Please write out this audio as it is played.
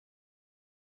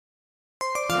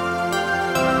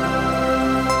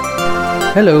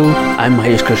Hello, I'm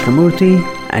Mahesh Krishnamurthy,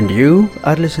 and you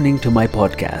are listening to my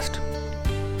podcast.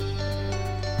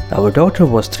 Our daughter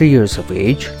was 3 years of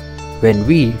age when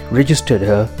we registered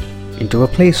her into a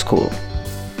play school.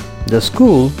 The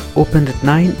school opened at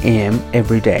 9 a.m.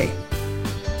 every day.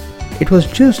 It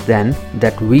was just then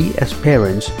that we as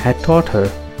parents had taught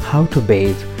her how to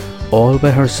bathe all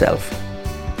by herself.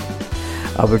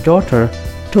 Our daughter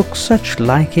took such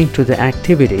liking to the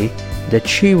activity that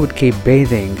she would keep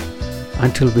bathing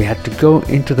until we had to go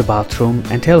into the bathroom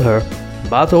and tell her,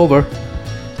 "Bath over,"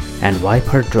 and wipe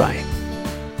her dry.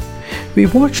 We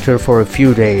watched her for a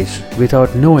few days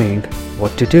without knowing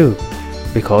what to do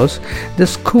because the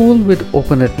school would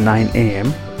open at 9 a.m.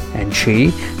 and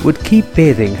she would keep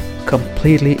bathing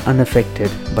completely unaffected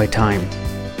by time.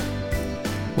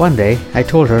 One day I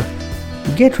told her,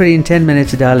 "Get ready in 10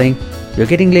 minutes, darling.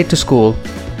 You're getting late to school."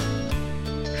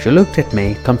 She looked at me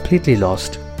completely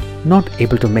lost, not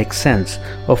able to make sense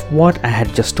of what I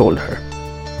had just told her.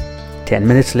 10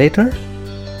 minutes later?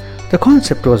 The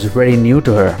concept was very new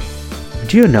to her.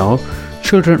 Do you know,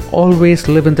 children always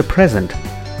live in the present.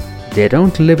 They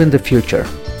don't live in the future,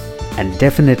 and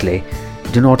definitely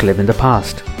do not live in the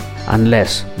past,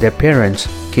 unless their parents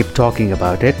keep talking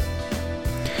about it.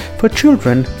 For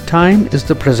children, time is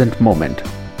the present moment.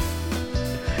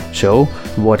 So,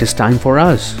 what is time for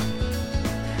us?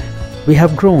 We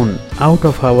have grown out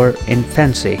of our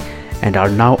infancy and are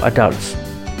now adults.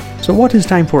 So what is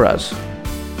time for us?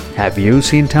 Have you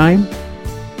seen time?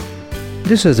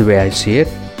 This is the way I see it.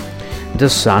 The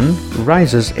sun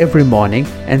rises every morning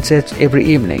and sets every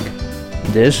evening.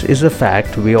 This is a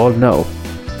fact we all know.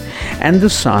 And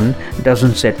the sun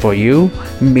doesn't set for you,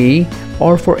 me,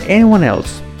 or for anyone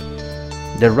else.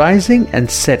 The rising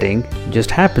and setting just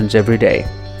happens every day.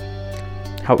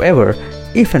 However,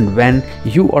 if and when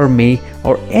you or me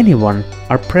or anyone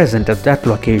are present at that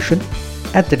location,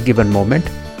 at that given moment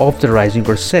of the rising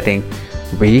or setting,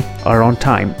 we are on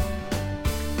time.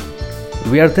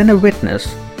 We are then a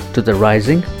witness to the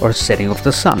rising or setting of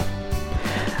the sun.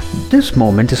 This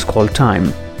moment is called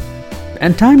time.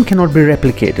 And time cannot be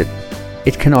replicated.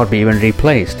 It cannot be even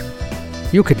replaced.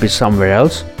 You could be somewhere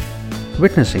else,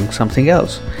 witnessing something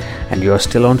else, and you are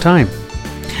still on time.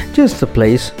 Just the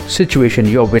place, situation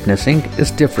you're witnessing is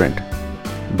different,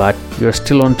 but you're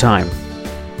still on time.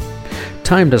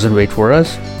 Time doesn't wait for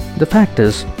us. The fact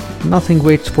is, nothing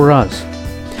waits for us.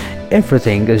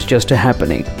 Everything is just a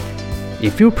happening.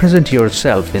 If you present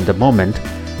yourself in the moment,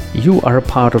 you are a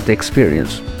part of the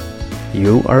experience.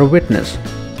 You are a witness.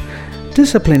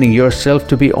 Disciplining yourself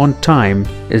to be on time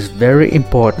is very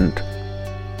important.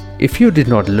 If you did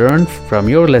not learn from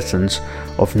your lessons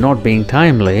of not being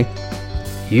timely,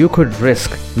 you could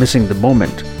risk missing the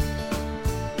moment.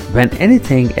 When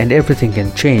anything and everything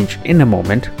can change in a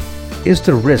moment, is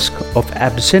the risk of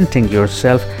absenting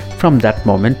yourself from that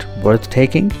moment worth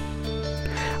taking?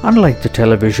 Unlike the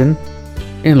television,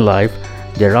 in life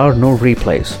there are no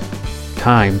replays.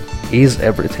 Time is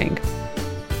everything.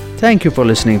 Thank you for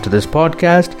listening to this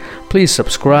podcast. Please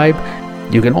subscribe.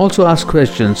 You can also ask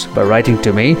questions by writing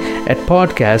to me at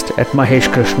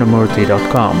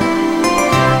podcast@maheshkrishnamurthy.com.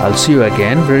 I'll see you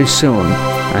again very soon.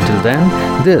 Until then,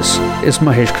 this is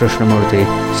Mahesh Krishnamurthy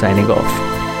signing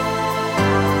off.